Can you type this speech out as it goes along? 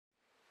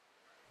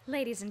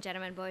Ladies and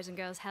gentlemen, boys and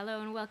girls,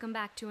 hello and welcome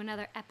back to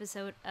another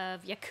episode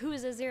of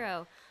Yakuza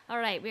 0.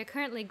 Alright, we are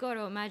currently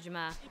Goro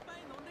Majima.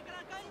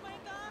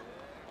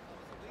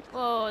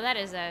 Whoa, that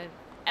is a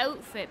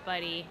outfit,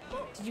 buddy.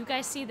 Did you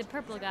guys see the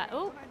purple guy?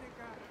 Oh!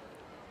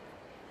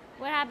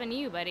 What happened to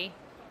you, buddy?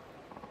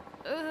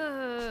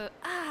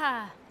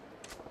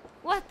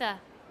 What the?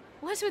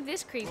 What's with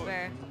this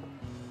creeper?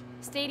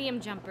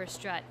 Stadium jumper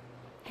strut.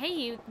 Hey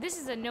you,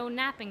 this is a no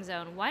napping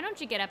zone. Why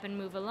don't you get up and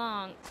move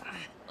along?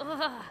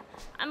 Ugh,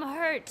 I'm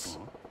hurt.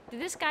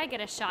 Did this guy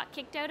get a shot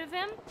kicked out of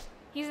him?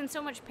 He's in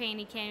so much pain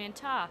he can't even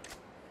talk.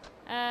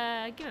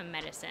 Give him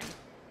medicine.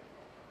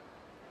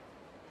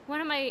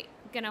 What am I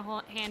gonna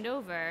hand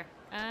over?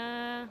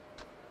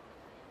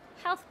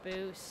 Health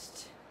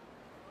boost.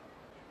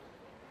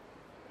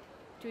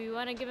 Do we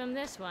want to give him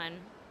this one?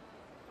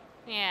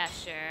 Yeah,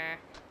 sure.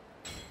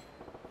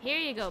 Here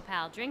you go,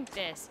 pal. Drink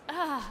this.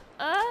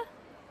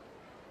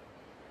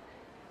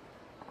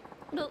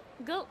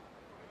 Go.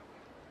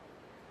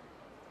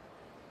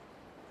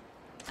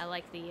 I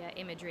like the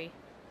imagery.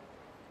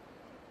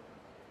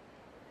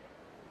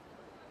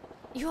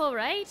 You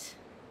alright?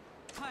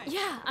 Hi.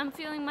 Yeah, I'm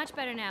feeling much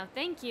better now.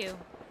 Thank you.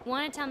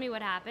 Want to tell me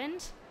what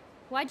happened?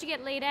 Why'd you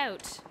get laid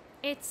out?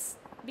 It's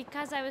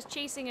because I was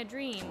chasing a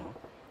dream.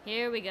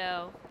 Here we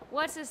go.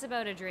 What's this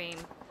about a dream?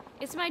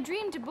 It's my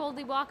dream to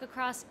boldly walk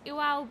across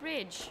Iwao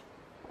Bridge.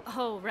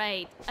 Oh,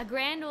 right. A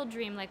grand old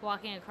dream like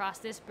walking across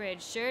this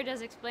bridge sure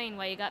does explain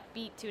why you got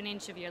beat to an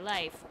inch of your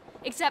life.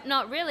 Except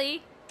not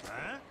really.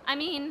 Huh? I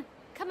mean,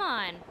 come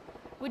on.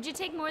 Would you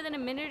take more than a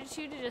minute or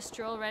two to just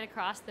stroll right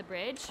across the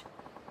bridge?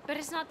 But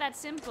it's not that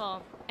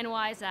simple. And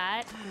why is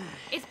that?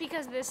 It's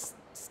because this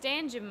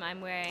stangium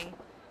I'm wearing.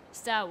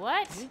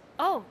 What?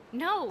 Oh,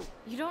 no.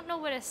 You don't know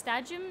what a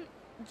stangium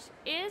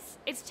is?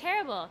 It's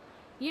terrible.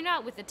 You're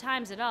not with the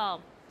times at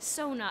all.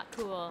 So not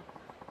cool.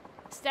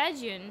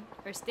 Stagion,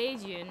 or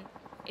stagion,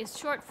 is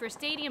short for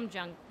stadium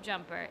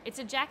jumper. It's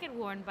a jacket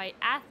worn by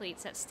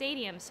athletes at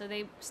stadiums so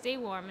they stay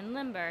warm and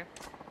limber.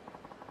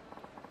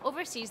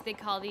 Overseas they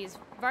call these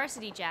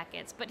varsity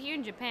jackets, but here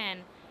in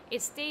Japan,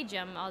 it's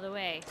stagium all the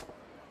way.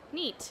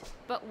 Neat,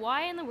 but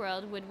why in the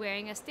world would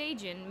wearing a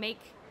stagion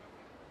make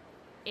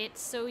it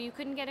so you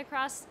couldn't get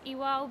across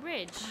Iwao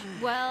Bridge?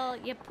 Well,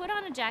 you put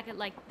on a jacket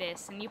like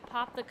this and you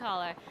pop the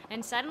collar,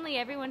 and suddenly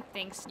everyone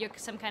thinks you're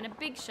some kind of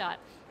big shot.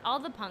 All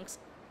the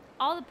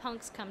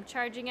punks come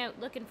charging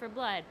out looking for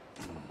blood.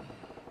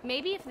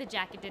 Maybe if the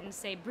jacket didn't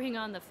say bring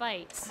on the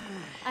fights.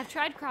 I've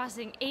tried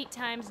crossing 8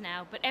 times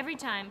now, but every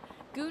time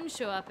goons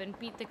show up and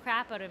beat the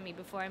crap out of me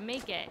before I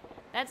make it.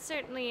 That's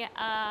certainly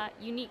a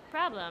unique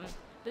problem,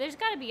 but there's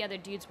gotta be other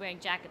dudes wearing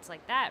jackets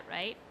like that,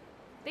 right?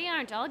 They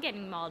aren't all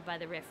getting mauled by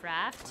the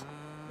riffraff.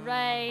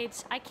 Right,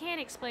 I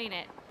can't explain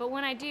it, but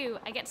when I do,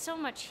 I get so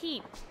much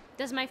heat.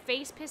 Does my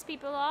face piss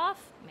people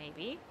off?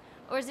 Maybe.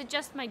 Or is it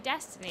just my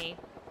destiny?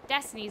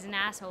 Destiny's an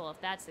asshole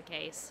if that's the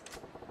case.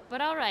 But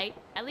alright,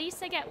 at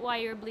least I get why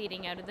you're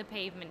bleeding out of the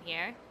pavement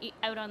here.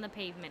 Out on the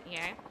pavement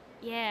here.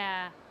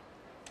 Yeah.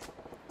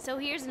 So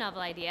here's a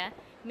novel idea.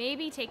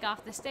 Maybe take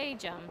off the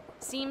stagium.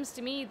 Seems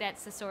to me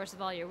that's the source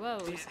of all your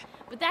woes.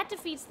 But that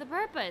defeats the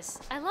purpose.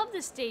 I love the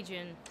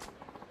stagion.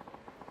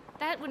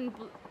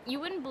 You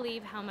wouldn't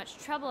believe how much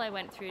trouble I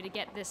went through to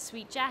get this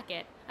sweet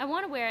jacket. I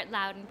want to wear it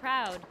loud and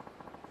proud.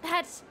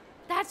 That's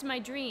my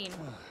dream.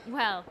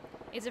 Well,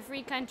 it's a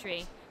free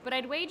country. But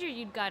I'd wager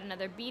you'd got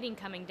another beating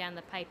coming down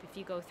the pipe if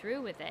you go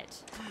through with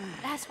it.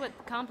 That's what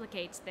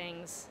complicates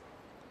things.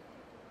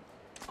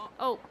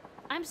 Oh,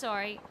 I'm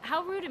sorry.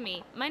 How rude of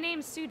me. My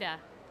name's Suda.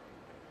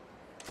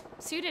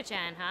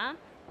 Suda-chan, huh?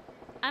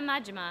 I'm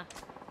Majima.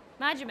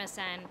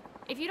 Majima-san,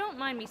 if you don't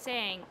mind me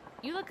saying,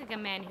 you look like a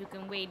man who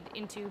can wade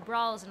into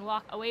brawls and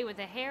walk away with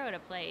a hair out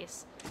of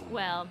place.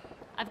 Well,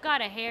 I've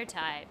got a hair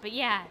tie, but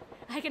yeah,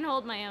 I can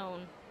hold my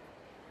own.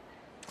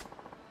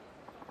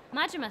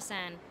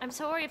 Majima-san, I'm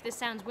sorry if this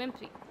sounds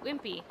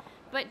wimpy,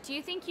 but do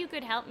you think you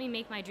could help me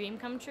make my dream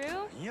come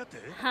true?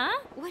 Huh?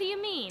 What do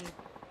you mean?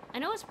 I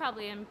know it's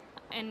probably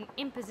an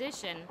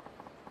imposition,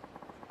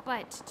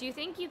 but do you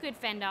think you could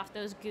fend off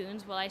those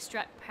goons while I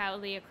strut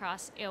proudly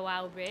across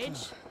Iwao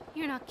Bridge?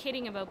 You're not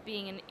kidding about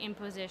being an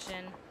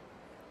imposition.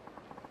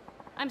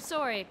 I'm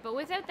sorry, but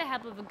without the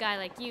help of a guy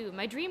like you,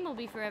 my dream will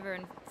be forever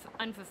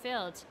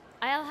unfulfilled.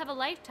 I'll have a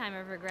lifetime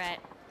of regret.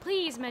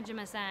 Please,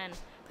 Majima-san,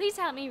 please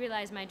help me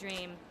realize my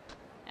dream.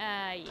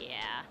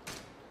 Yeah.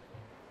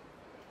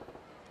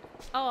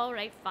 Oh,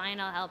 alright, fine,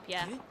 I'll help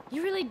ya.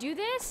 You really do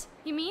this?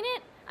 You mean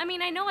it? I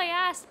mean, I know I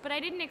asked, but I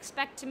didn't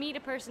expect to meet a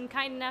person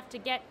kind enough to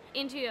get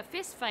into a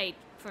fist fight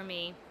for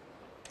me.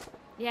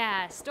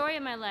 Yeah, story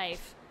of my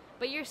life.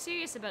 But you're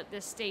serious about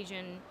this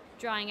station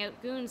drawing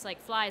out goons like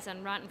flies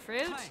on rotten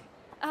fruit? Hi.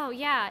 Oh,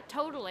 yeah,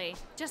 totally.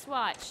 Just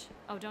watch.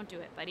 Oh, don't do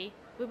it, buddy.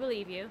 We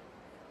believe you.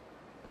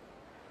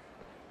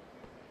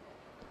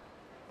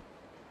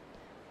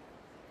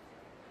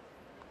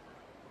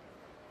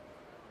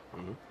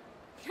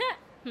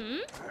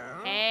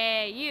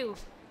 Hey, you.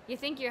 You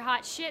think you're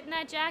hot shit in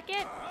that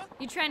jacket?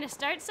 You trying to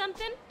start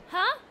something?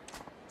 Huh?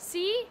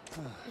 See?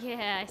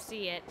 Yeah, I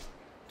see it.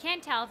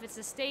 Can't tell if it's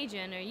the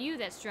staging or you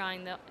that's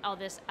drawing all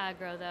this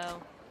aggro,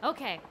 though.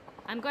 Okay,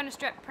 I'm going to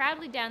strut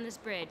proudly down this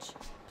bridge.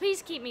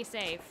 Please keep me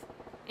safe.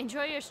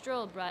 Enjoy your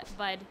stroll,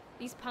 bud.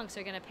 These punks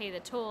are going to pay the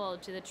toll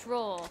to the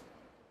troll.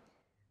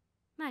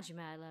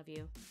 Majima, I love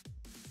you.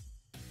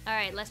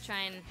 Alright, let's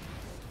try and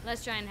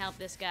help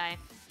this guy.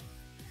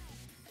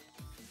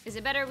 Is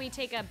it better we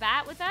take a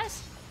bat with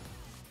us?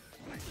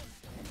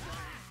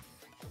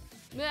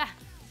 Ugh.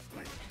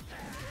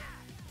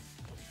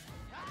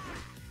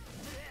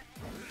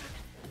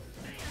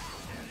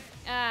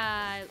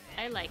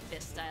 I like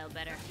this style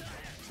better.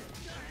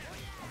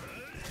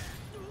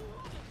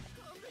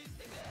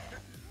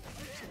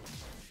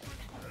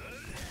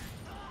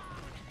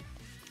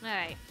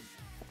 Alright.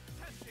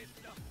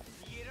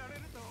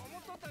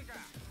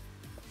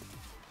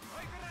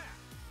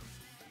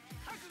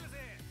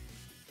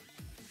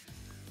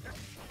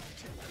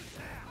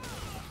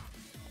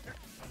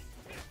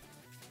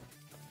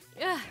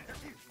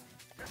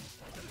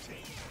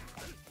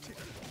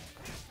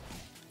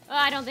 Oh,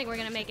 I don't think we're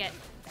gonna make it.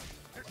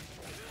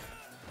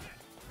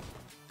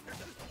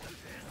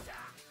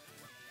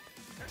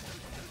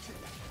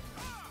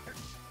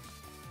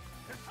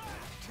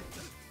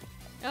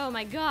 Oh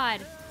my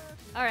god.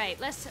 Alright,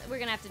 we're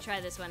gonna have to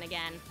try this one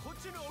again.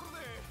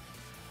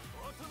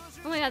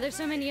 Oh my god, there's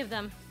so many of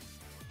them.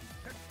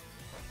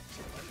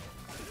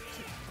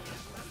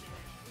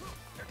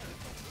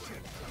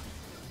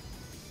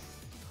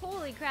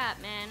 Holy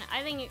crap, man.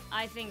 I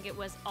think it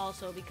was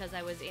also because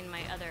I was in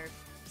my other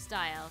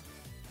style.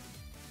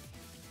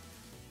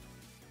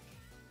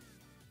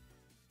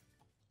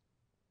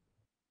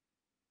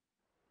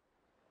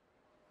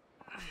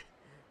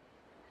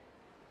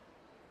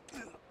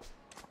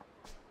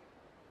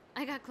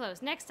 I got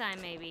close. Next time,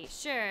 maybe.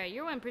 Sure,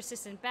 you're one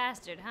persistent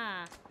bastard,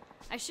 huh?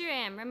 I sure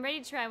am. I'm ready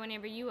to try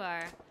whenever you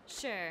are.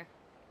 Sure.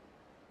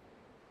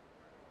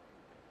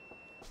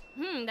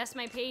 That's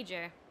my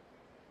pager.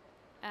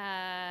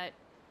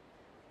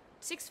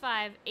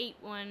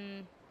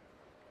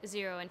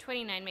 65810 and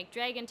 29 make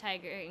Dragon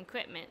Tiger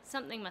equipment.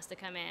 Something must have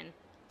come in.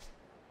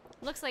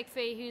 Looks like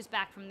Fei Hu's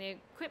back from the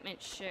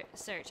equipment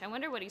search. I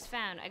wonder what he's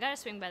found. I gotta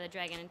swing by the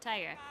Dragon and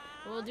Tiger.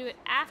 We'll do it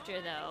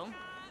after, though.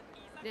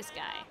 This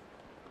guy.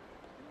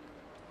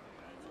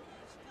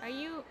 Are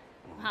you...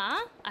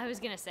 Huh? I was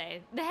gonna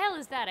say, the hell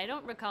is that? I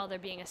don't recall there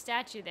being a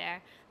statue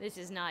there. This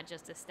is not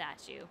just a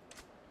statue.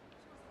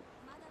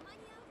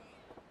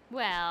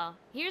 Well,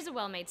 here's a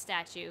well-made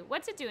statue.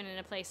 What's it doing in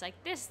a place like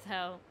this,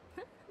 though?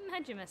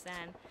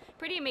 Majima-san.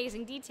 Pretty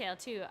amazing detail,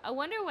 too. I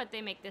wonder what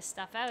they make this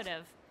stuff out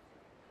of.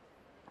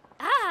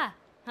 Ah!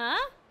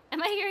 Huh?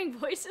 Am I hearing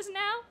voices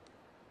now?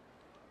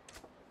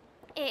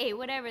 Hey,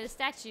 whatever, this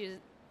statue,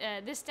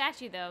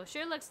 though,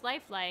 sure looks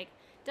lifelike.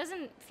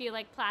 Doesn't feel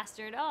like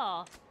plaster at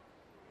all.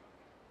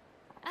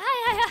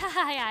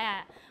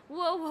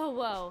 Whoa, whoa,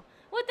 whoa.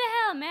 What the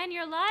hell, man?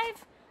 You're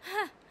alive?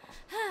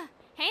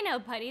 Hey, no,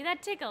 buddy,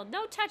 that tickled.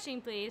 No touching,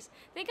 please.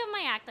 Think of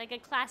my act like a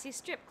classy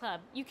strip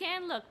club. You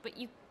can look, but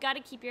you gotta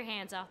keep your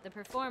hands off the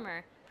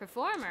performer.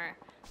 Performer?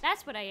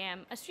 That's what I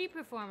am, a street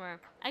performer.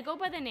 I go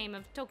by the name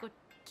of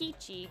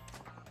Tokokichi.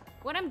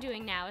 What I'm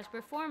doing now is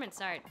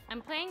performance art.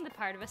 I'm playing the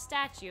part of a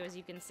statue, as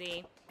you can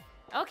see.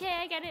 Okay,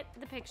 I get it,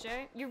 the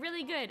picture. You're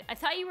really good. I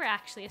thought you were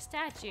actually a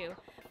statue.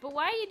 But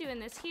why are you doing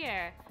this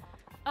here?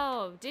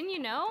 Oh, didn't you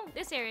know?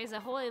 This area is a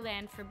holy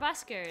land for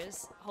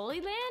buskers.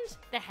 Holy land?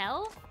 The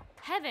hell?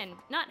 Heaven,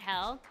 not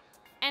hell.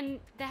 And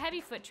the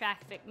heavy foot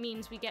traffic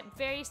means we get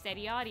very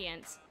steady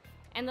audience.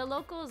 And the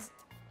locals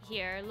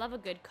here love a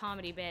good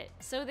comedy bit,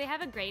 so they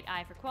have a great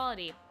eye for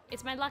quality.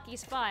 It's my lucky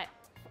spot.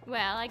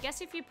 Well, I guess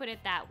if you put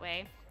it that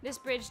way, this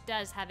bridge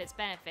does have its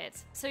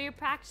benefits. So you're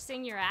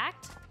practicing your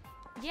act?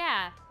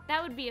 Yeah,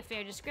 that would be a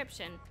fair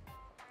description.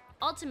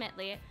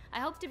 Ultimately,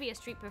 I hope to be a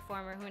street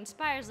performer who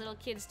inspires little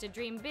kids to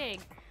dream big.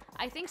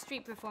 I think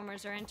street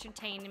performers are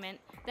entertainment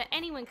that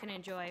anyone can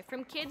enjoy,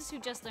 from kids who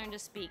just learn to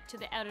speak to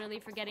the elderly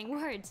forgetting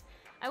words.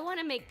 I want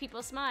to make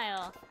people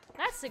smile.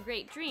 That's a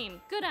great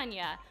dream. Good on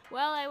ya.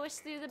 Well, I wish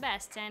you the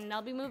best, and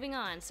I'll be moving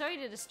on. Sorry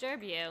to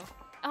disturb you.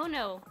 Oh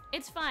no,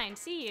 it's fine.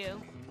 See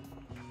you.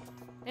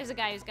 There's a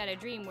guy who's got a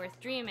dream worth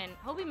dreaming.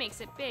 Hope he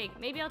makes it big.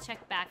 Maybe I'll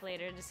check back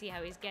later to see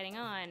how he's getting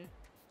on.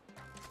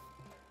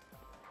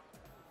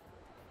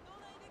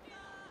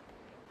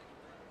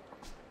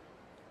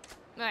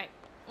 Alright,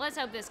 let's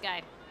help this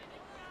guy.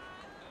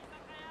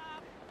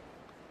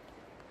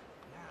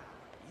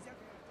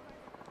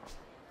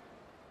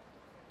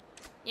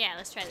 Yeah,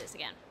 let's try this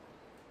again.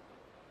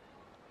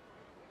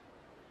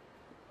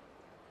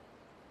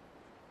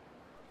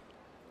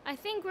 I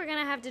think we're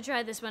gonna have to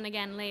try this one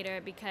again later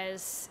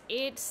because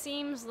it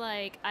seems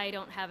like I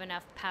don't have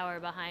enough power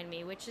behind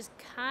me, which is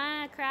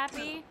kinda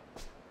crappy.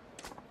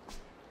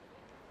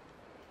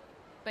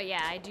 But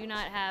yeah, I do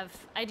not have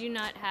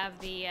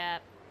the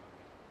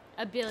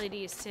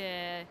abilities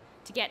to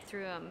get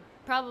through them.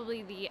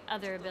 Probably the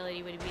other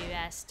ability would be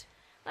best.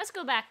 Let's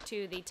go back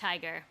to the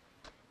tiger.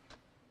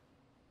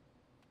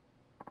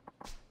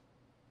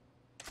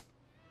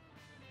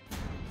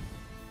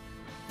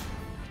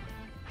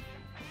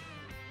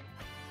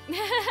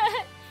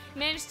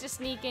 Managed to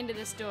sneak into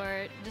the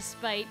store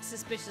despite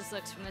suspicious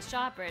looks from the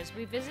shoppers.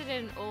 We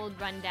visited an old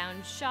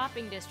rundown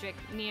shopping district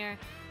near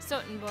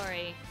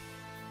Sotenbori.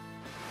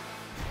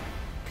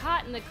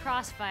 Caught in the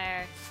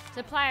crossfire,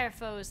 supplier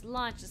foes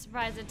launched a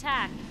surprise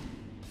attack.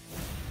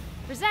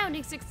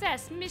 Resounding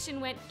success,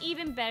 mission went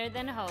even better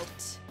than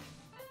hoped.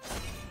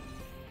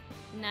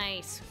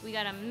 Nice, we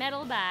got a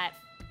metal bat,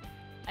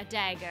 a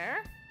dagger,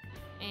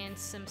 and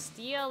some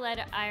steel, lead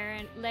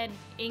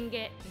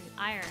ingot, and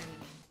iron.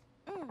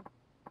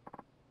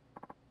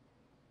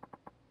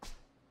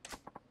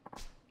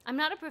 I'm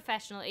not a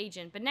professional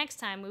agent, but next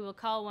time we will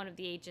call one of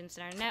the agents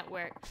in our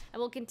network. I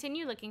will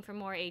continue looking for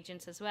more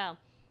agents as well.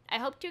 I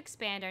hope to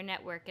expand our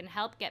network and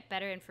help get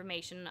better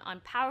information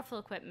on powerful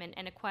equipment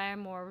and acquire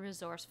more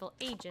resourceful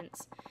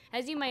agents.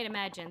 As you might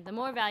imagine, the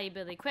more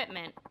valuable the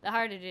equipment, the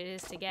harder it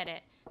is to get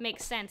it.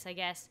 Makes sense, I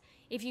guess.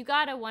 If you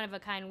got a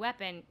one-of-a-kind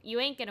weapon, you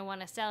ain't gonna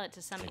want to sell it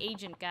to some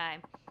agent guy.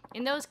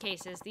 In those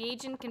cases, the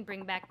agent can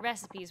bring back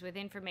recipes with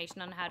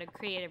information on how to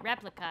create a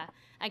replica.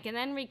 I can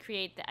then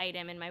recreate the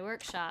item in my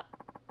workshop.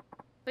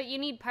 But you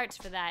need parts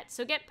for that,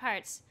 so get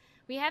parts.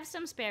 We have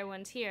some spare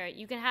ones here.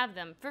 You can have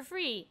them for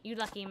free, you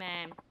lucky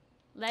man.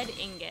 Lead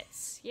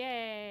ingots.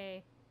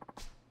 Yay.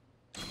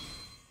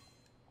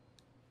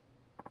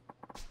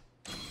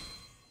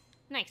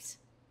 Nice.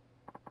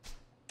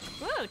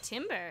 Whoa,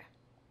 timber.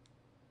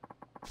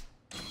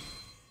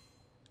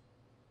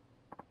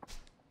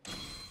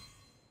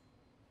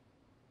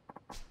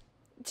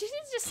 Did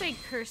it just say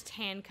cursed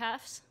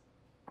handcuffs?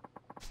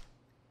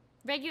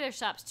 Regular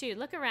shops too.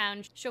 Look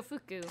around.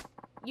 Shofuku.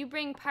 You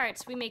bring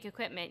parts, we make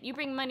equipment. You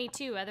bring money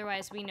too,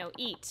 otherwise we no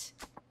eat.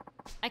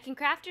 I can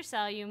craft or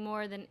sell you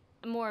more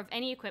of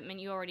any equipment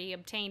you already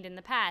obtained in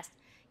the past.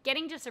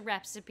 Getting just a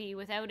recipe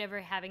without ever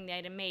having the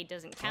item made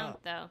doesn't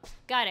count, though.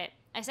 Got it.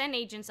 I send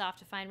agents off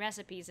to find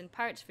recipes and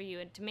parts for you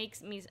and to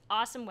make me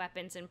awesome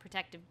weapons and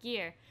protective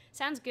gear.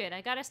 Sounds good. I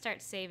gotta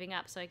start saving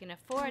up so I can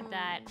afford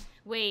that.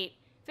 Wait.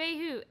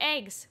 Feihu,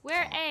 eggs!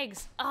 Where are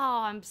eggs?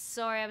 Oh, I'm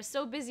sorry. I was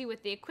so busy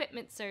with the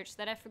equipment search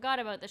that I forgot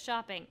about the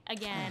shopping.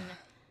 Again.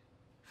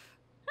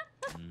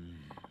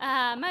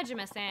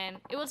 Majima-san,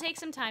 it will take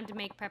some time to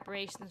make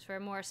preparations for a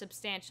more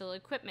substantial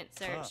equipment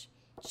search.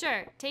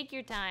 Sure, take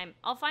your time.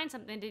 I'll find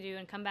something to do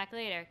and come back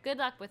later. Good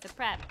luck with the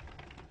prep.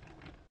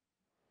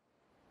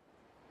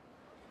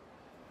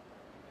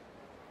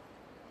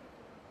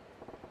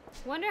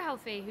 Wonder how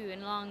Feihu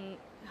and Long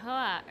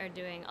Hoa are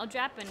doing. I'll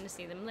drop in to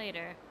see them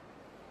later.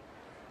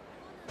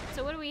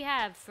 So what do we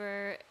have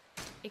for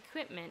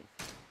equipment?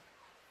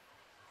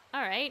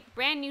 Alright,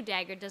 brand new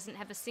dagger doesn't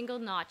have a single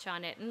notch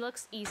on it and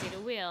looks easy to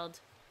wield.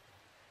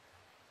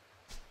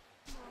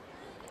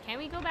 Can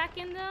we go back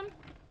in them?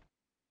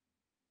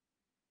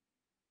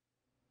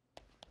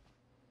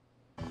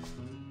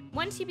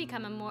 Once you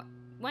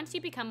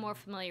become more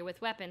familiar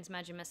with weapons,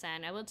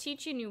 Majima-san, I will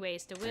teach you new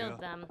ways to wield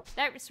them.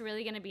 That's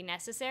really gonna be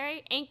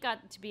necessary. Ain't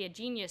got to be a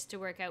genius to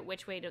work out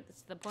which way to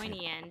the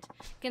pointy end.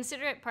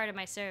 Consider it part of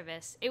my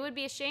service. It would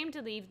be a shame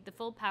to leave the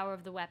full power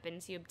of the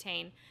weapons you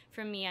obtain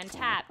from me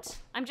untapped.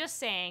 I'm just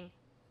saying,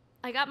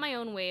 I got my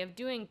own way of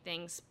doing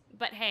things,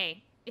 but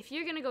hey, if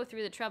you're gonna go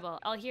through the trouble,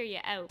 I'll hear you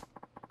out.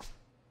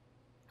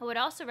 I would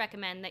also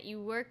recommend that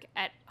you work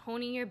at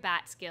honing your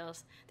bat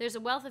skills. There's a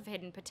wealth of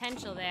hidden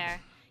potential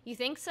there. You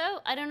think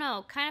so? I don't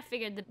know. Kind of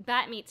figured the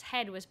bat meat's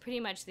head was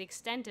pretty much the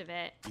extent of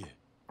it. Yeah.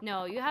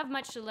 No, you have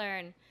much to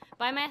learn.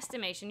 By my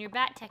estimation, your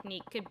bat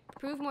technique could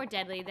prove more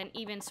deadly than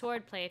even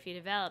swordplay if you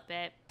develop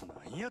it.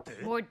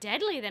 More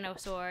deadly than a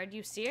sword?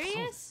 You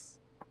serious?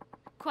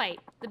 Quite.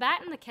 The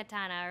bat and the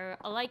katana are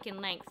alike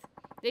in length.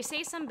 They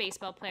say some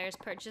baseball players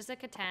purchase a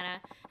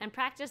katana and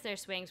practice their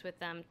swings with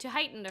them to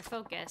heighten their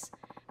focus.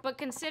 But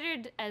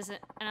considered as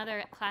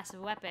another class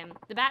of weapon,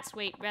 the bat's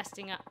weight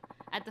resting up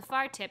at the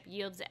far tip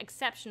yields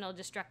exceptional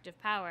destructive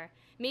power,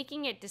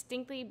 making it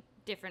distinctly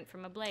different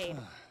from a blade.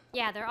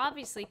 Yeah, they're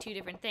obviously two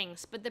different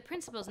things, but the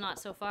principle's not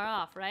so far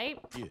off, right?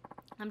 Yeah.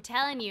 I'm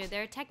telling you,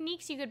 there are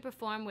techniques you could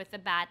perform with the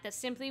bat that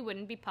simply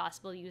wouldn't be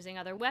possible using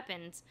other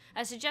weapons.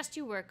 I suggest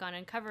you work on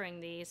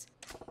uncovering these.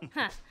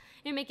 Huh,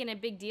 you're making a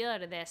big deal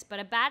out of this, but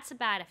a bat's a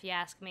bat if you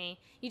ask me.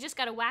 You just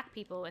gotta whack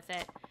people with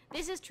it.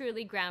 This is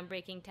truly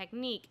groundbreaking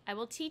technique. I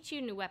will teach you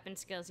new weapon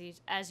skills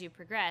as you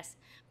progress,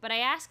 but I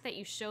ask that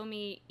you show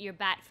me your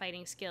bat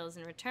fighting skills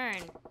in return.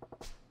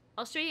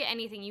 I'll show you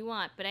anything you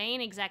want, but I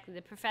ain't exactly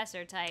the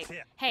professor type.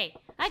 Yeah. Hey,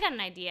 I got an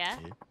idea.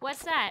 Yeah.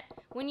 What's that?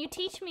 When you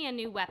teach me a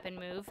new weapon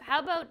move, how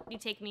about you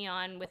take me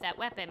on with that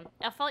weapon?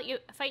 I'll fight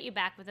you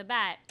back with a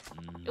bat.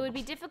 It would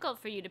be difficult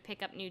for you to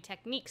pick up new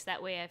techniques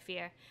that way, I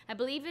fear. I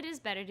believe it is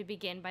better to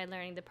begin by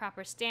learning the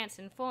proper stance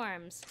and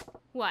forms.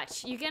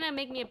 What, you gonna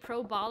make me a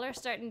pro baller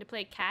starting to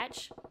play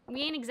catch?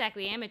 We ain't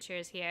exactly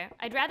amateurs here.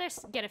 I'd rather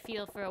get a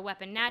feel for a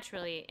weapon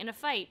naturally, in a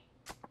fight.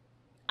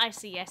 I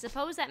see. I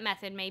suppose that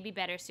method may be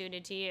better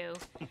suited to you.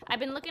 I've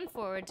been looking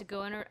forward to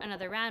going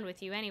another round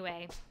with you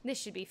anyway. This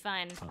should be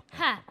fun.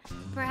 Ha!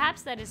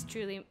 Perhaps that is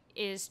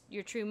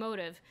your true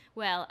motive.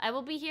 Well, I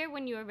will be here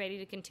when you are ready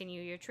to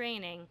continue your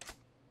training.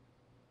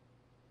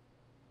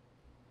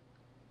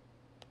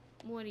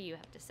 What do you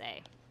have to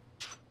say?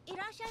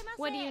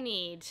 What do you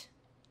need?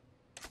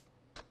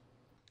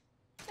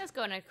 Let's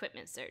go on an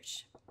equipment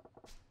search.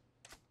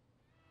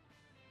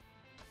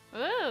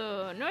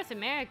 Ooh, North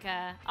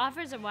America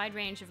offers a wide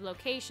range of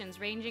locations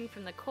ranging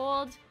from the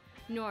cold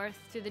north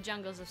to the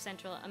jungles of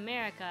Central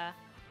America.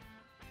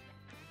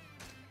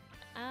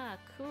 Ah,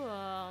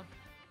 cool.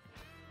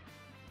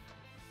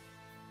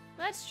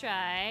 Let's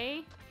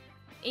try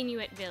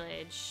Inuit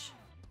Village.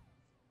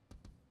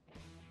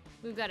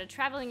 We've got a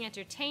traveling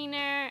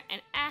entertainer,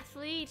 an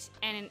athlete,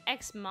 and an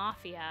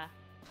ex-mafia.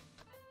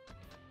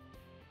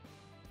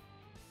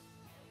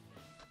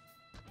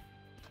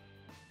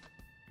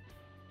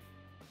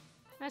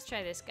 Let's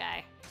try this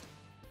guy.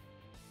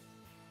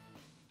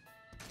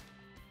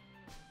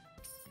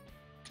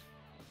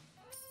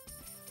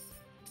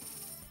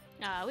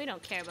 Oh, we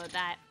don't care about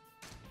that.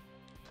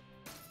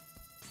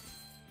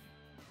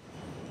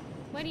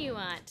 What do you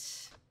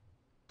want?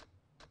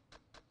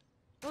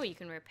 Oh, you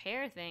can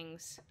repair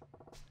things.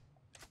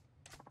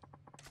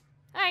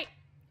 Alright,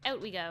 out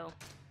we go.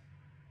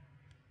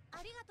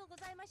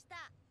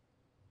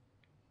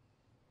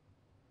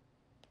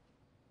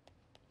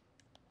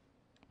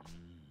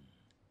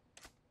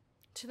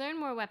 To learn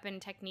more weapon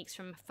techniques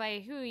from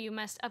Faihu, you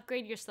must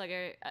upgrade your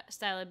slugger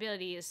style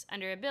abilities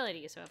under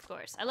abilities, so of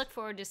course. I look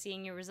forward to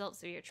seeing your results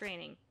through your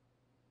training.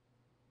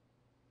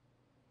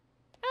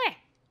 Okay.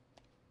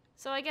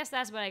 So I guess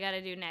that's what I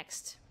gotta do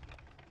next.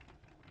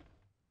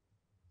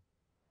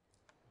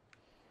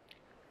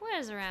 What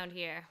is around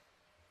here?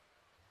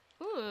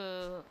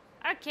 Ooh,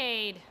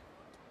 arcade.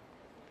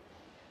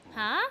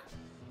 Huh?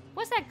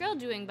 What's that girl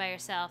doing by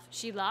herself?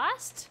 She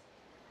lost?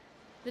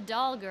 The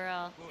doll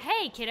girl.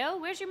 Hey, kiddo,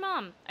 where's your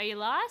mom? Are you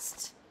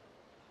lost?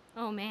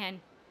 Oh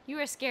man, you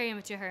are scary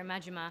to her,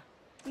 Majima.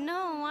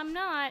 No, I'm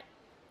not.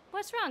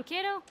 What's wrong,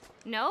 kiddo?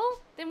 No?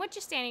 Then what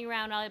you standing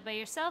around all by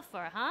yourself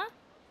for, huh?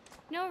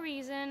 No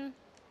reason.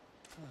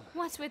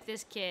 What's with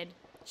this kid?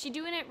 She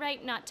doing it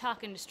right not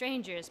talking to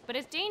strangers, but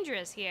it's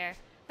dangerous here.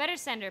 Better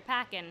send her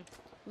packing.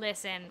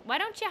 Listen, why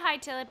don't you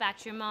hightail it back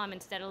to your mom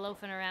instead of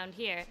loafing around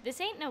here? This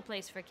ain't no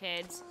place for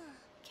kids.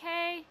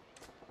 Okay?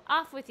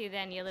 Off with you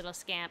then, you little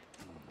scamp.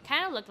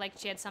 Kinda looked like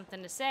she had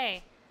something to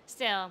say.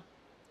 Still,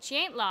 she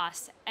ain't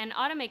lost, and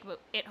ought to make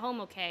it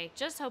home okay.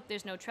 Just hope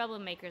there's no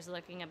troublemakers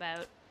lurking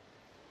about.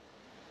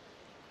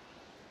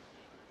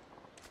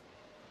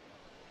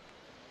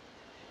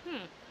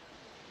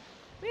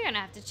 We're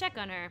gonna have to check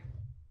on her.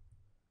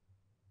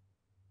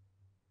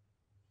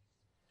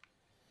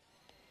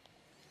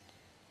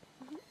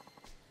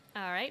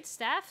 Alright,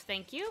 staff,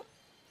 thank you.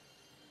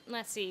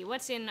 Let's see,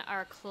 what's in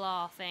our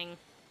claw thing?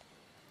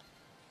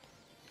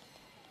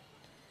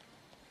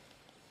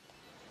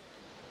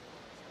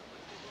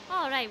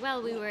 Alright,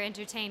 well, we were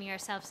entertaining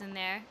ourselves in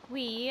there.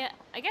 We,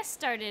 I guess,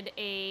 started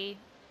a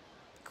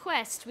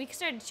quest. We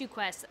started 2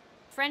 quests.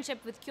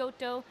 Friendship with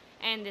Kyoto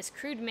and this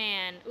crude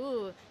man.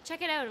 Ooh,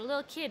 check it out, a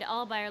little kid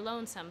all by her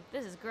lonesome.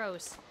 This is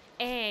gross.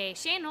 Hey,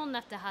 she ain't old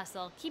enough to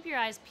hustle. Keep your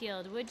eyes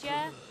peeled, would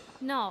ya?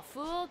 No,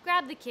 fool.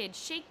 Grab the kid,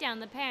 shake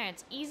down the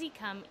parents. Easy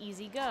come,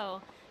 easy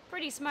go.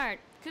 Pretty smart.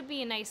 Could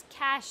be a nice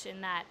cash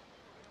in that.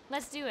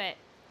 Let's do it.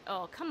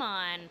 Oh, come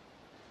on.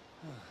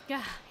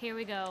 Here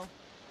we go.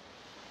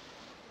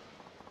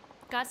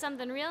 Got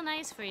something real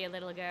nice for you,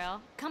 little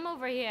girl. Come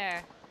over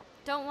here.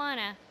 Don't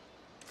wanna.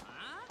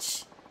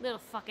 Shh, little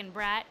fucking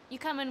brat. You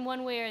come in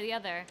one way or the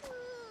other.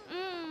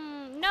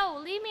 No,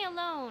 leave me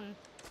alone.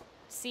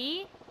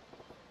 See?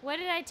 What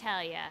did I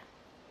tell ya?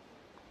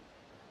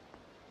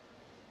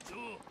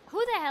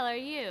 Who the hell are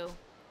you?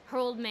 Her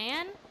old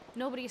man?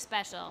 Nobody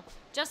special.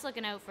 Just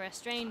looking out for a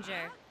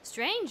stranger.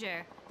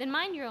 Stranger? Then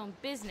mind your own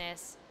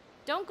business.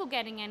 Don't go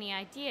getting any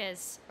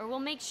ideas, or we'll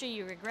make sure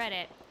you regret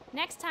it.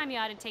 Next time you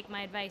ought to take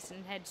my advice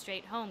and head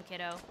straight home,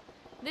 kiddo.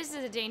 This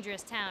is a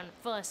dangerous town,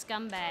 full of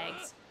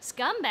scumbags.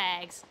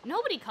 Scumbags?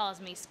 Nobody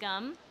calls me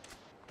scum.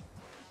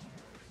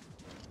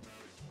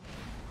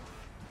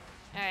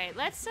 Alright,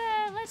 let's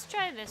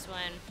try this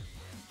one.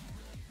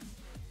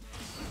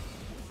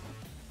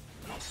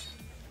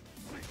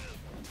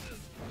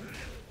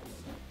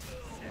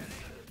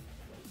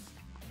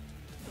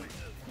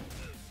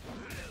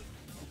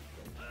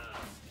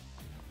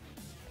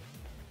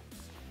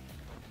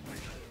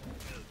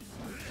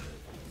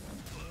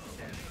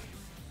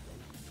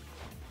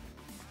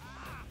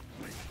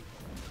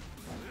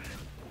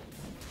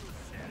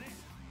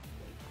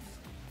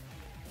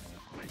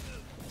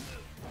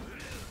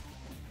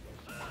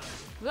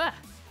 Ugh.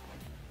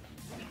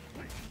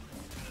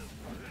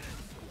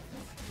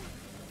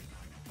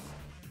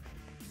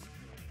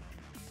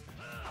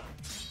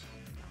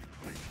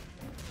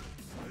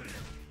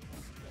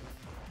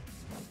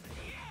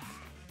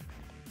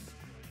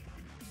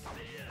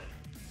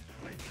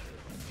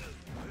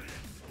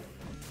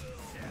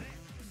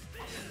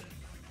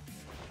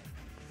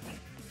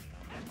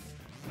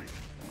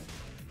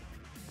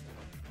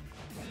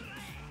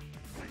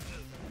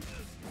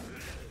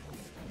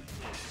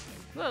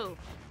 Whoa.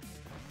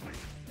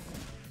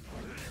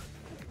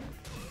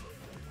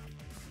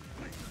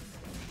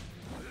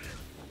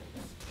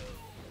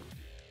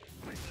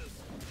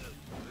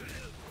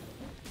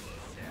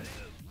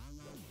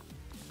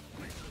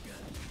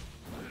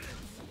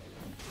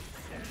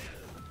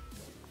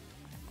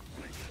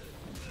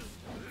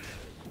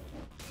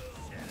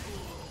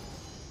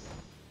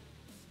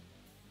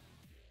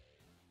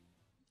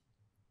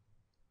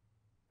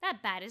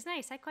 That bat is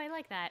nice. I quite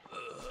like that.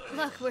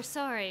 Look, we're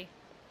sorry.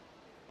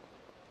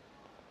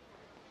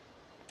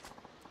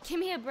 Give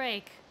me a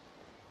break.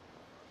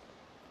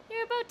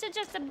 You're about to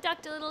just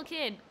abduct a little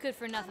kid. Good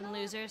for nothing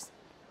losers.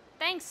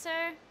 Thanks,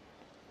 sir.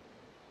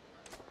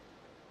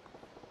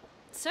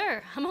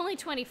 Sir, I'm only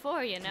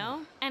 24, you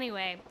know?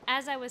 Anyway,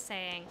 as I was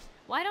saying,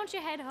 why don't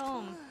you head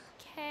home?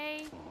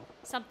 Okay.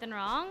 Something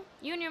wrong?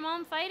 You and your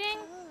mom fighting?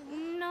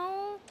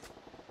 No.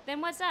 Then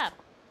what's up?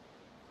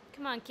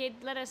 Come on, kid,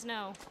 let us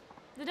know.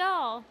 The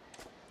doll.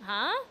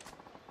 Huh?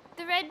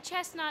 The red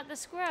chestnut the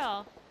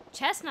squirrel.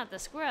 Chestnut the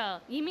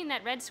squirrel? You mean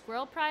that red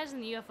squirrel prize in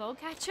the UFO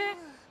catcher?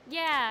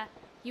 Yeah.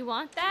 You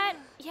want that?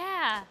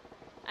 Yeah.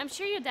 I'm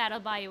sure your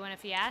dad'll buy you one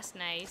if you ask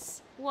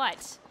nice.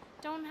 What?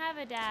 Don't have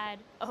a dad.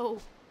 Oh,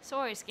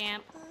 sorry,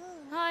 scamp.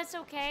 Oh, it's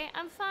okay.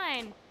 I'm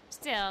fine.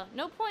 Still,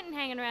 no point in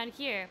hanging around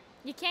here.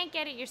 You can't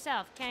get it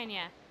yourself, can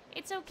ya?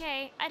 It's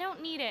okay. I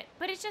don't need it,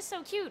 but it's just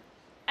so cute.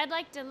 I'd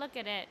like to look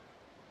at it.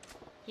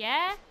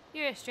 Yeah?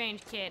 You're a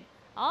strange kid.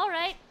 All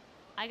right.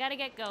 I gotta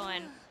get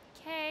going.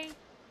 Okay.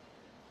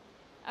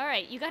 All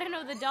right, you gotta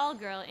know the doll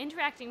girl.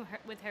 Interacting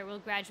with her will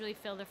gradually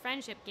fill the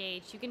friendship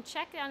gauge. You can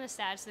check on the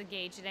status of the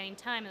gauge at any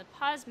time in the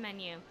pause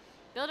menu.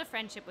 Build a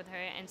friendship with her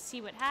and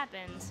see what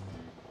happens.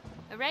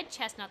 A red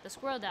chestnut the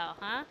squirrel doll,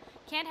 huh?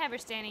 Can't have her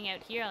standing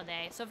out here all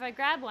day. So if I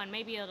grab one,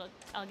 maybe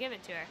I'll give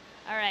it to her.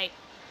 All right,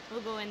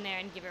 we'll go in there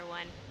and give her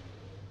one.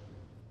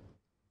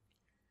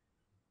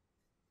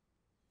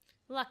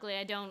 Luckily,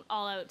 I don't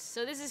all out.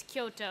 So this is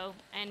Kyoto,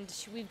 and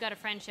we've got a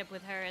friendship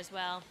with her as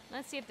well.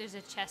 Let's see if there's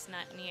a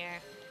chestnut near.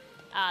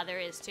 Ah, there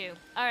is too.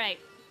 All right,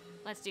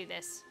 let's do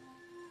this.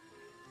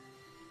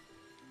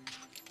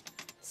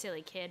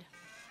 Silly kid.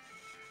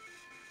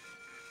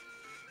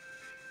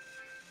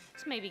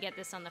 Let's maybe get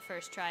this on the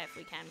first try if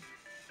we can.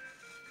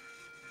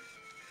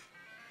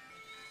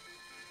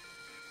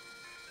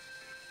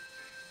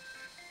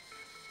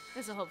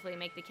 This will hopefully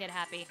make the kid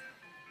happy.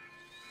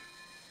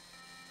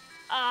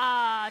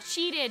 Ah,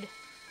 cheated!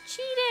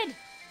 Cheated!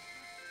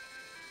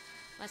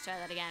 Let's try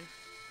that again.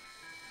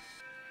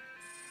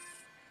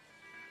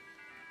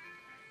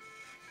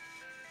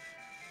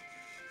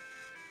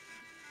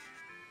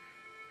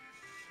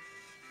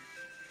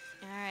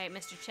 Alright,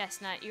 Mr.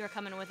 Chestnut, you are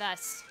coming with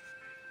us.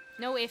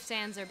 No ifs,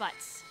 ands, or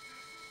buts.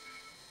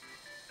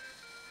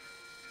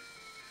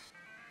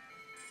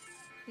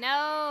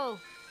 No!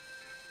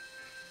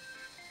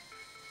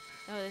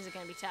 Oh, this is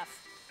gonna be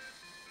tough.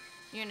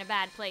 You're in a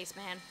bad place,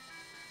 man.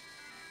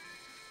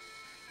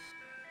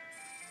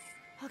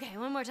 Okay,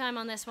 one more time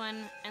on this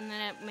one, and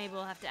then maybe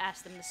we'll have to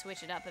ask them to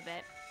switch it up a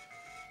bit.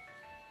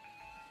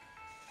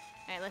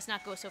 Alright, let's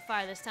not go so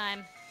far this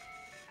time.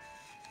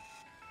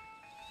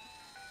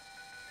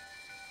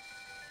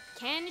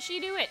 Can she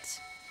do it?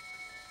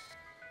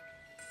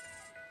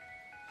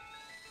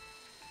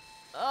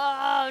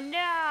 Oh,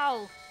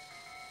 no!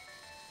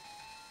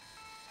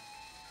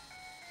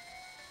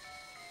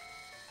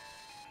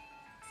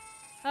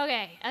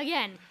 Okay,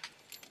 again.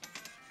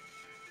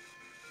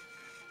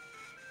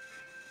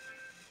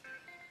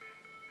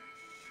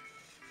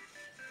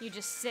 You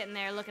just sitting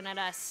there looking at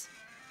us.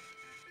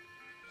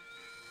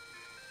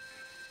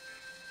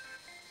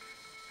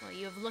 Well,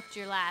 you have looked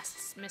your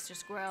last, Mr.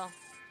 Squirrel.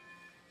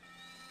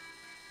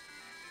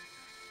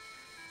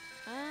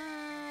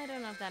 I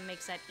don't know if that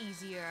makes that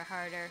easier or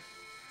harder.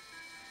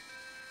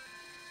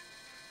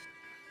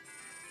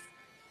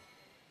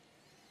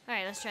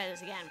 Alright, let's try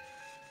this again.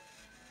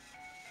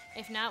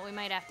 If not, we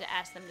might have to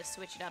ask them to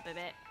switch it up a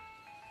bit.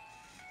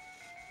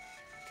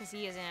 Because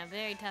he is in a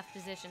very tough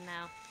position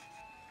now.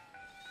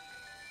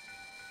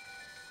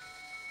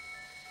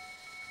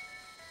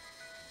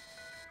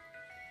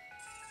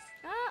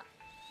 Ah!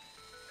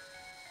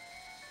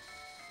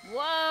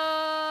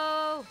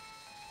 Whoa!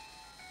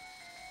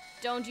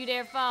 Don't you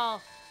dare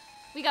fall.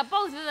 We got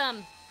both of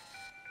them.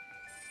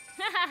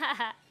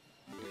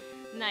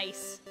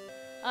 Nice.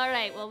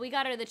 Alright, well, we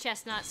got her the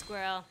chestnut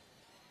squirrel.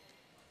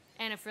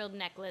 And a frilled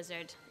neck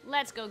lizard.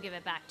 Let's go give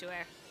it back to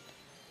her.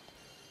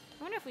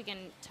 I wonder if we can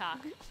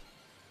talk.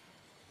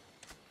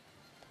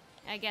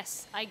 I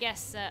guess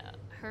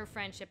her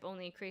friendship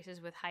only increases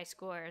with high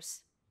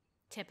scores.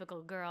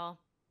 Typical girl.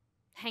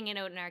 Hanging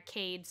out in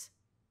arcades.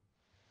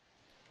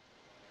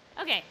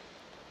 Okay.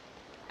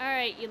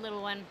 Alright, you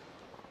little one.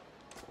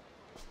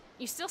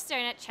 You still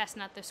staring at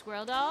Chestnut the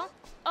squirrel doll?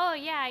 Oh,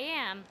 yeah, I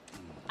am.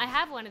 I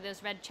have one of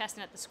those red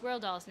Chestnut the squirrel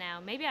dolls now.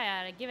 Maybe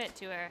I ought to give it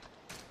to her.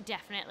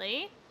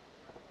 Definitely.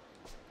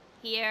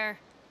 Here.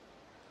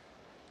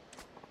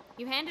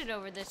 You handed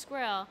over the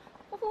squirrel.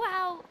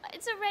 Wow,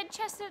 it's a red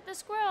Chestnut the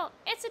squirrel.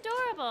 It's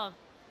adorable.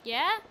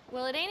 Yeah?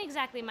 Well, it ain't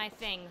exactly my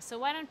thing, so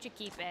why don't you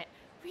keep it?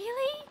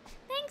 Really?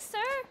 Thanks,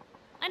 sir.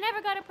 I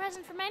never got a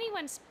present from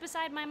anyone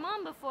beside my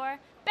mom before.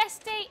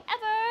 Best day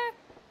ever!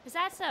 Is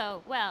that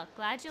so? Well,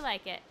 glad you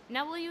like it.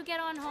 Now will you get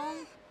on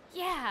home?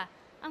 Yeah,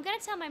 I'm gonna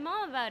tell my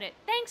mom about it.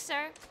 Thanks,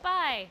 sir.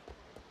 Bye.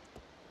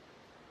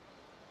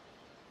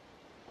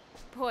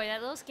 Boy,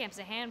 that little scamp's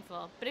a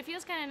handful, but it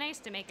feels kind of nice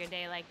to make her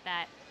day like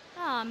that.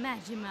 Aw,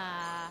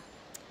 Majima.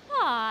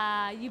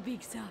 Aw, you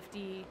big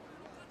softy.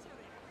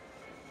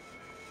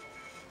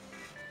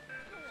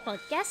 Well,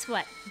 guess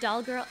what?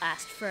 Doll Girl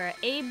asked for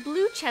a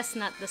blue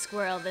chestnut the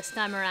squirrel this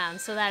time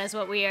around, so that is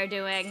what we are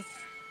doing.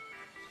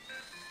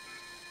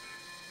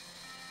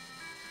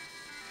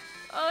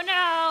 Oh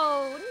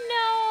no!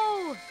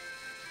 No!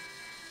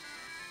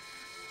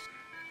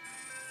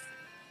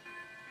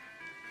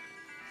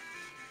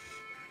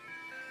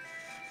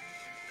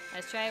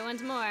 Let's try it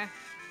once more.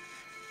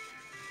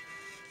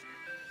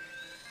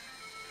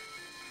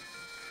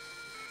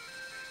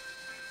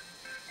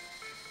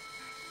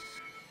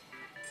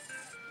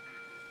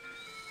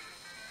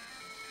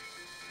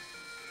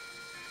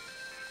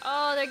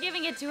 Oh, they're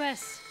giving it to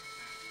us.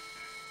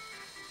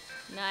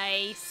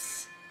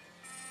 Nice.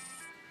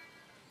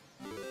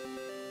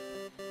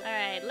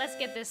 Alright, let's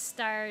get this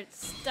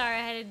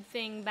star-headed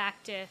thing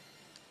back to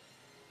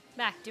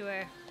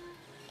her.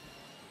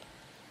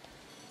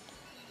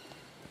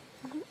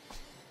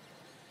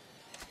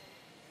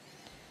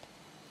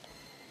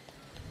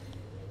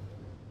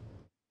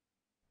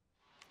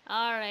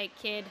 Alright,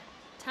 kid.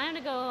 Time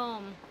to go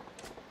home.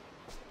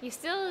 You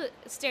still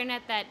staring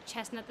at that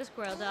chestnut the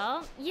squirrel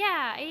doll?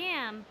 Yeah, I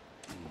am.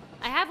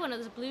 I have one of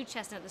those blue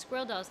chestnut the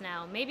squirrel dolls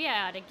now. Maybe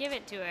I ought to give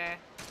it to her.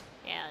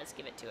 Yeah, let's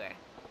give it to her.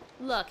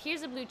 Look,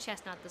 here's a blue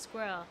chestnut the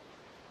squirrel.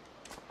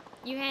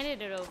 You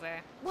handed it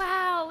over.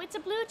 Wow, it's a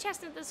blue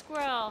chestnut the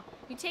squirrel.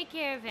 You take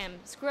care of him.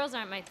 Squirrels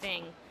aren't my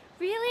thing.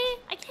 Really?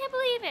 I can't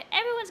believe it.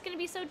 Everyone's gonna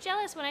be so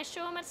jealous when I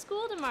show him at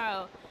school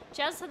tomorrow.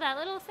 Jealous of that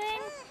little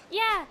thing?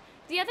 Yeah.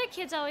 The other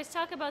kids always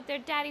talk about their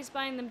daddies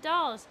buying them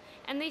dolls,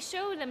 and they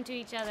show them to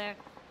each other.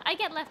 I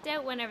get left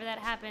out whenever that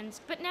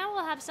happens, but now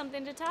we'll have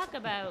something to talk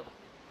about.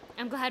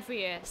 I'm glad for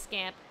you,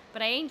 scamp,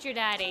 but I ain't your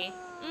daddy.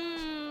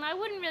 I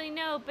wouldn't really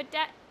know, but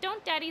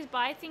don't daddies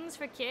buy things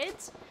for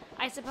kids?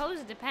 I suppose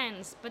it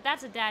depends, but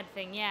that's a dad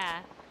thing, yeah.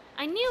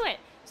 I knew it!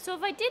 So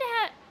if I did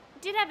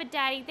have a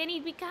daddy, then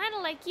he'd be kinda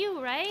like you,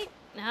 right?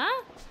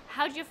 Huh?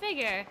 How'd you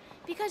figure?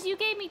 Because you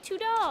gave me 2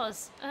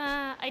 dolls.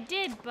 I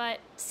did, but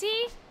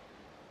see?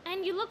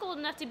 And you look old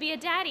enough to be a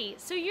daddy,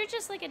 so you're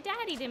just like a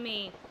daddy to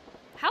me.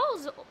 How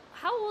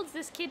old's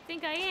this kid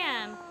think I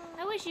am?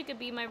 I wish you could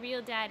be my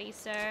real daddy,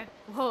 sir.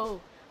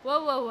 Whoa,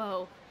 whoa, whoa,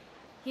 whoa.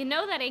 You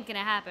know that ain't gonna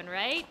happen,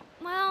 right?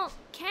 Well,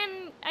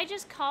 can I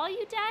just call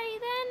you daddy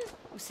then?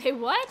 Say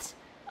what?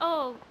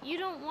 Oh, you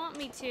don't want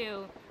me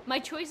to. My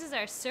choices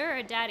are sir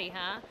or daddy,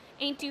 huh?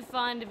 Ain't too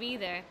fond of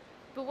either.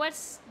 But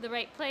what's the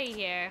right play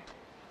here?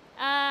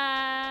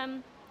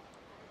 Majima-san,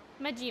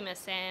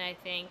 I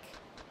think.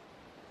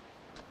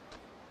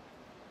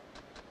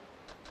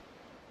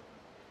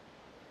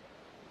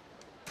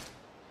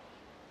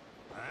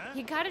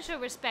 You gotta show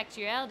respect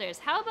to your elders.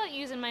 How about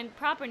using my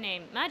proper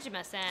name,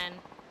 Majima-san?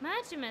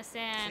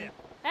 Majima-san. Yeah.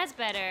 That's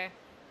better.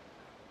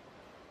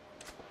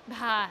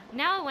 Bah,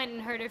 now I went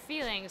and hurt her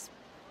feelings.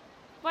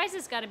 Why's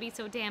this gotta be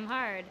so damn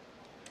hard?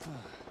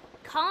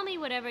 Call me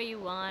whatever you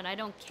want, I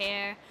don't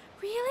care.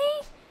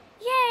 Really?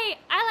 Yay,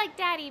 I like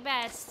daddy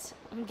best.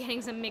 I'm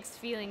getting some mixed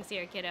feelings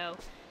here, kiddo.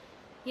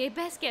 You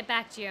best get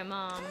back to your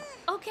mom.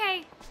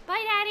 Okay,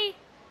 bye daddy.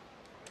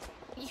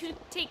 You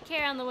take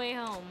care on the way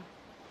home.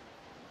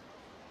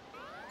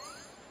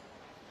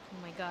 Oh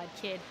my god,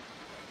 kid.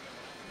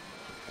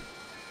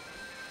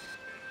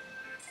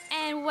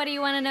 And what do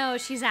you want to know?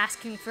 She's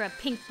asking for a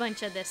Pink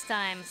Bunchan this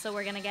time, so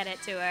we're gonna get it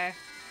to her.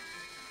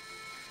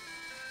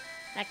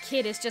 That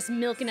kid is just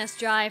milking us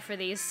dry for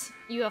these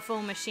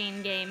UFO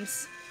machine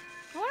games.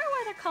 I wonder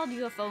why they're called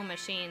UFO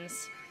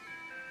machines.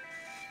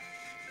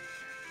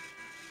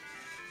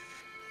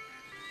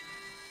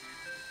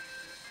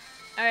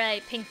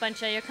 Alright, Pink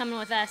Bunchan, you're coming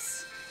with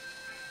us.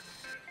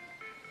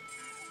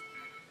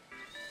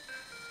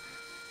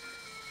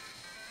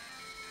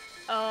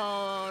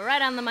 Oh,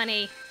 right on the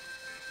money.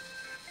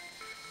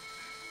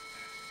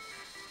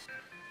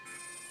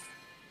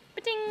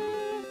 Ba-ding!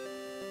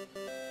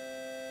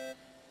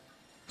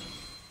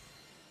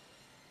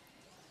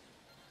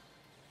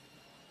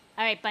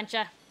 Alright,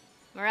 Bunchan.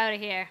 We're out of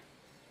here.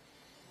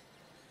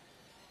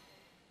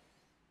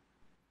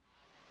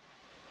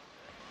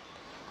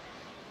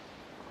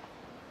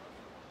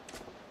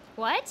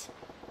 What?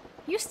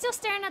 You still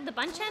staring at the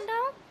Bunchan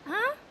doll?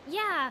 Huh?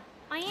 Yeah,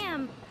 I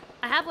am.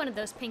 I have one of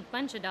those Pink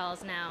Bunchan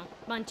dolls now.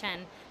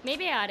 Bunchan.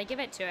 Maybe I ought to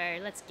give it to her.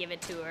 Let's give it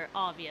to her,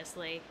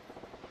 obviously.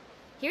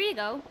 Here you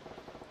go.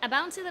 A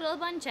bouncy little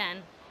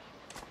Bunchan.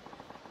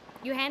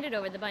 You handed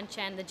over the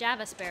Bunchan, the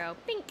Java Sparrow.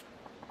 Pink.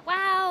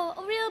 Wow,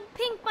 a real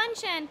Pink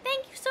Bunchan.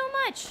 Thank you so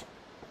much.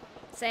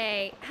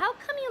 Say, how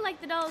come you like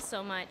the dolls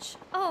so much?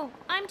 Oh,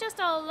 I'm just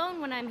all alone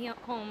when I'm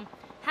home.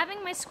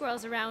 Having my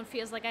squirrels around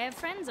feels like I have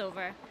friends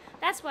over.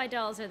 That's why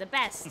dolls are the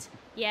best.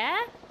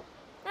 Yeah?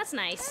 That's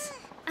nice.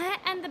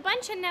 And the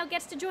Bunchan now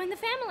gets to join the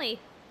family.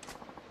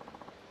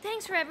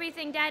 Thanks for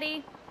everything,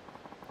 Daddy.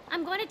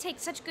 I'm going to take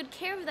such good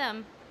care of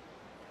them.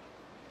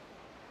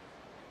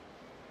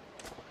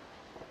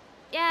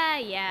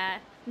 Yeah.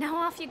 Now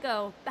off you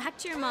go. Back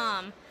to your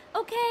mom.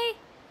 Okay.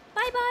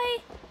 Bye-bye.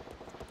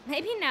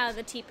 Maybe now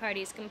the tea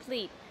party is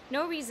complete.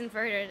 No reason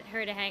for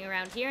her to hang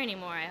around here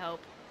anymore, I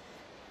hope.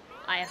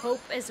 I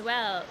hope as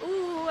well.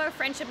 Ooh, our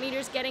friendship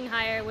meter's getting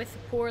higher with the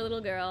poor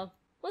little girl.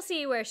 We'll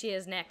see where she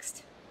is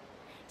next.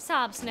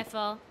 Sob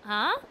sniffle.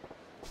 Huh?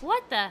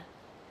 What the?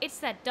 It's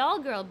that doll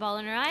girl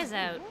bawling her eyes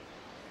out.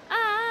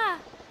 Ah!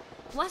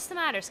 What's the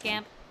matter,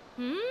 Scamp?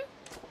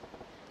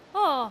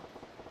 Oh,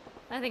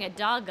 I think a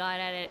dog got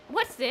at it.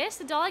 What's this?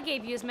 The doll I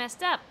gave you is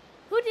messed up.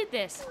 Who did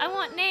this? I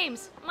want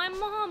names. My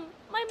mom.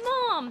 My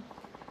mom.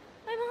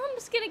 My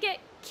mom's gonna get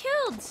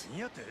killed.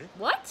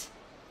 What?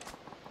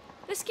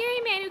 The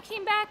scary man who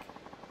came back.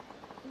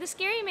 The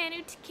scary man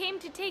who came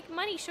to take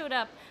money showed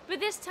up, but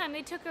this time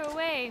they took her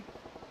away.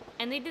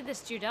 And they did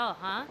this to your doll,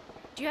 huh?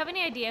 Do you have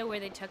any idea where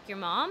they took your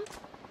mom?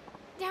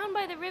 Down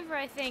by the river,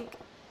 I think.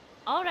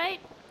 All right,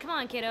 come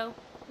on, kiddo.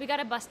 We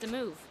gotta bust a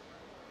move.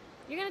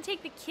 You're gonna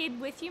take the kid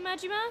with you,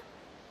 Majima?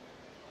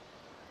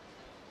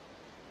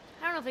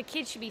 I don't know if the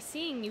kid should be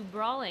seeing you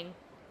brawling.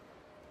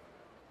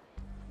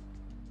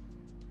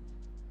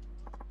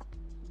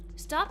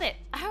 Stop it.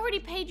 I already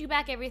paid you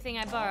back everything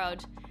I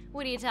borrowed.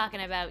 What are you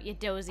talking about, you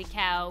dozy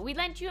cow? We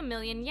lent you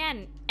 1,000,000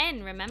 yen,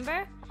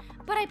 remember?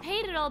 But I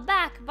paid it all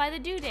back by the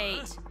due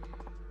date.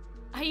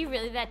 Are you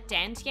really that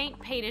dense? You ain't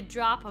paid a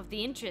drop of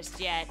the interest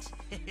yet.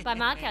 By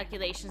my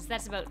calculations,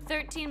 that's about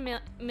 13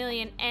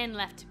 million yen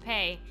left to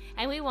pay,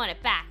 and we want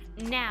it back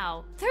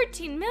now.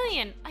 13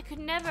 million! I could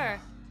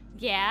never.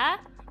 Yeah?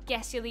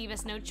 Guess you leave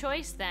us no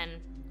choice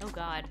then. Oh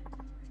God.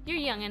 You're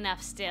young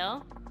enough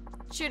still.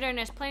 Should earn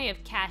us plenty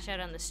of cash out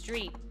on the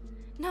street.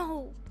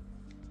 No.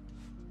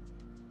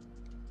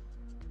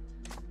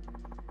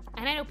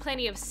 And I know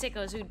plenty of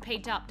sickos who'd pay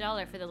top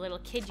dollar for the little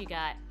kid you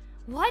got.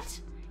 What?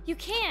 You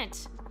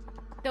can't.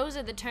 Those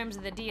are the terms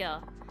of the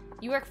deal.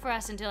 You work for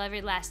us until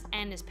every last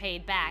end is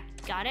paid back.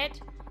 Got it?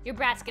 Your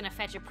brat's gonna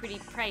fetch a pretty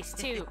price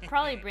too.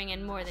 Probably bring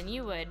in more than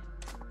you would.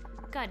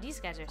 God, these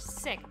guys are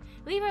sick.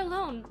 Leave her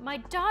alone. My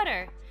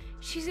daughter.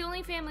 She's the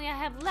only family I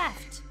have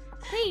left.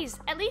 Please,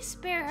 at least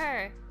spare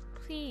her.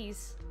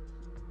 Please.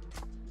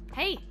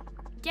 Hey,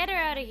 get her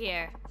out of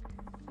here.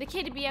 The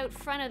kid to be out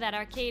front of that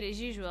arcade as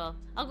usual.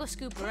 I'll go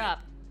scoop her up.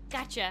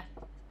 Gotcha.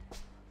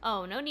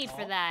 Oh, no need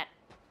for that.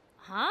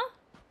 Huh?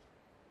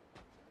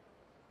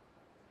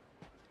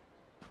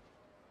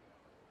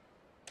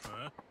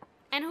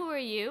 And who are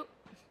you?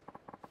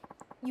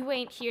 You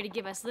ain't here to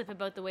give us lip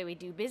about the way we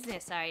do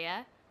business, are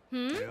ya?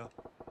 Yeah.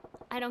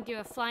 I don't give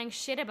a flying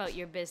shit about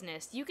your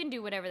business. You can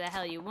do whatever the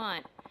hell you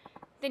want.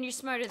 Then you're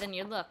smarter than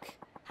you look.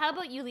 How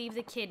about you leave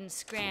the kid and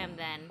scram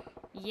then?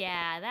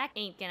 Yeah, that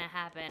ain't gonna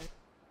happen.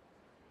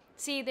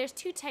 See, there's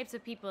two types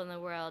of people in the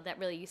world that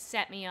really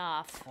set me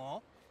off.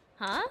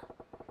 Huh?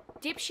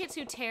 Dipshits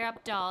who tear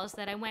up dolls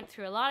that I went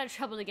through a lot of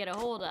trouble to get a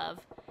hold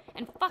of,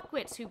 and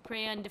fuckwits who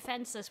prey on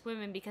defenseless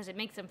women because it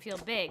makes them feel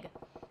big.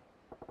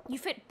 You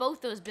fit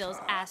both those bills,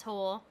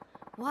 asshole.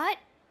 What?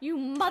 You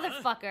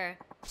motherfucker.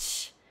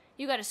 Shh.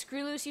 You got a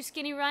screw loose, you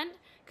skinny runt?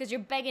 Because you're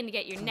begging to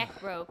get your neck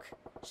broke.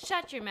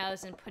 Shut your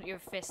mouths and put your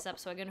fists up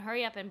so I can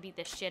hurry up and beat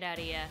the shit out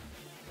of you.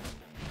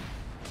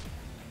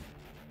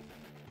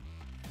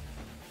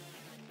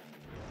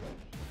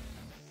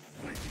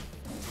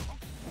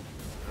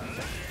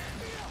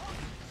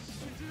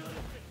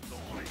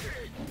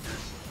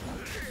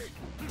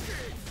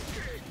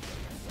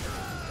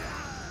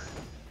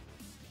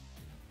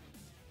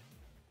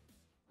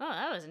 Oh,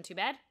 that wasn't too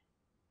bad.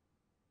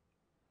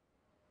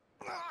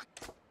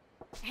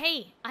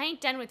 Hey, I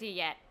ain't done with you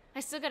yet. I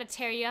still gotta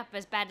tear you up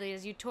as badly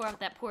as you tore up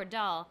that poor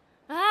doll.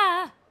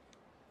 Ah!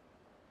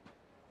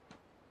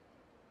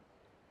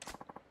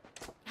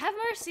 Have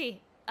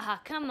mercy.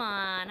 Ah, come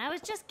on. I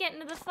was just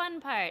getting to the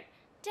fun part.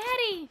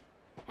 Daddy!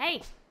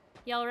 Hey,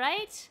 you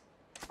alright?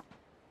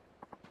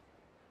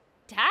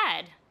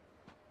 Dad?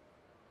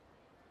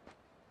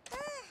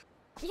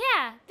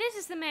 Yeah, this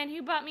is the man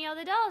who bought me all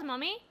the dolls,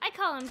 Mommy. I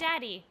call him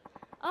Daddy.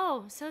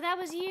 Oh, so that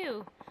was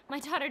you. My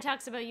daughter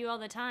talks about you all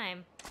the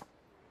time.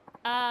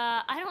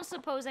 I don't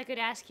suppose I could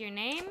ask your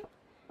name?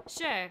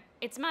 Sure,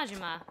 it's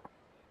Majima.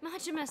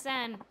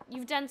 Majima-san,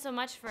 you've done so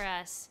much for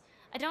us.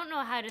 I don't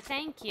know how to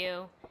thank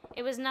you.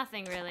 It was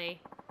nothing,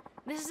 really.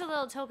 This is a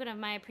little token of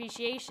my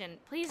appreciation.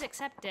 Please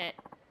accept it.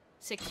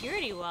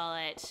 Security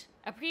wallet.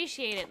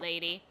 Appreciate it,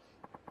 lady.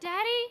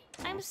 Daddy?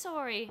 I'm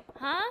sorry.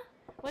 Huh?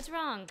 What's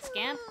wrong,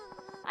 Scamp?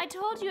 I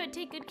told you I'd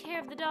take good care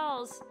of the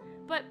dolls,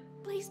 but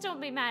please don't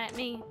be mad at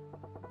me.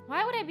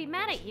 Why would I be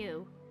mad at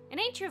you? It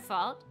ain't your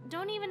fault.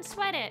 Don't even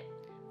sweat it.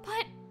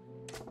 But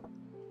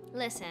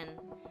listen,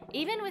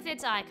 even with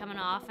its eye coming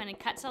off and it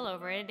cuts all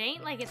over it, it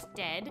ain't like it's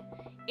dead.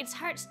 Its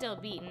heart's still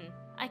beating.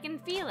 I can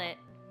feel it.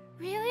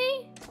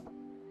 Really?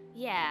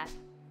 Yeah.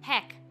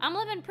 Heck, I'm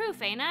living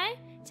proof, ain't I?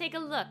 Take a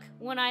look.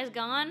 One eye's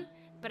gone,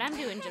 but I'm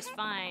doing just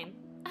fine.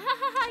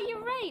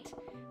 You're right.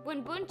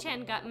 When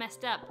Bunchan got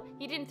messed up,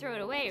 you didn't throw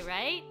it away,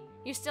 right?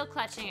 You're still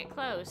clutching it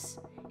close.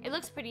 It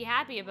looks pretty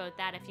happy about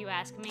that if you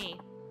ask me.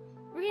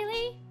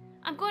 Really?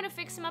 I'm going to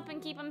fix him up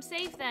and keep him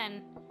safe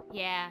then.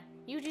 Yeah,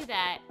 you do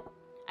that.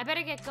 I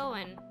better get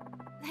going.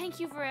 Thank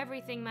you for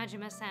everything,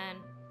 Majima-san.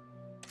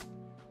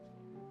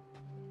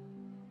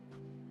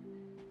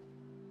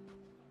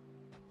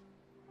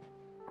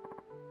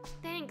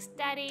 Thanks,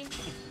 Daddy.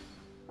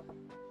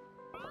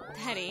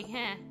 Daddy,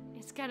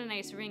 It's got a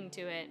nice ring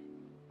to it.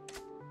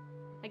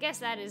 I guess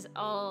that is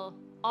all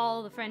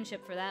the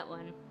friendship for that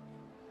one.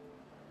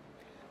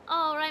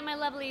 All right, my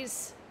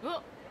lovelies.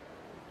 Oh.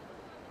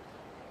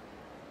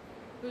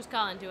 Who's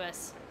calling to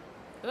us?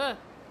 Ugh.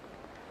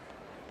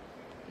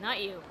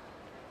 Not you.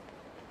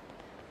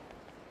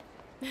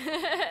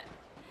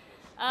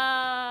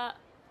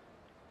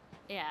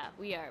 Yeah,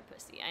 we are a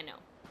pussy, I know.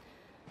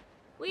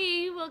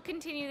 We will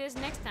continue this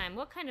next time.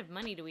 What kind of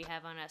money do we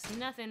have on us?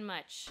 Nothing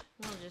much.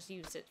 We'll just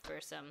use it for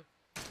some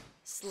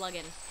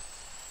slugging.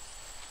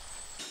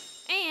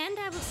 And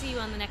I will see you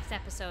on the next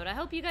episode. I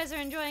hope you guys are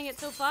enjoying it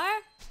so far.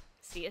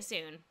 See you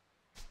soon.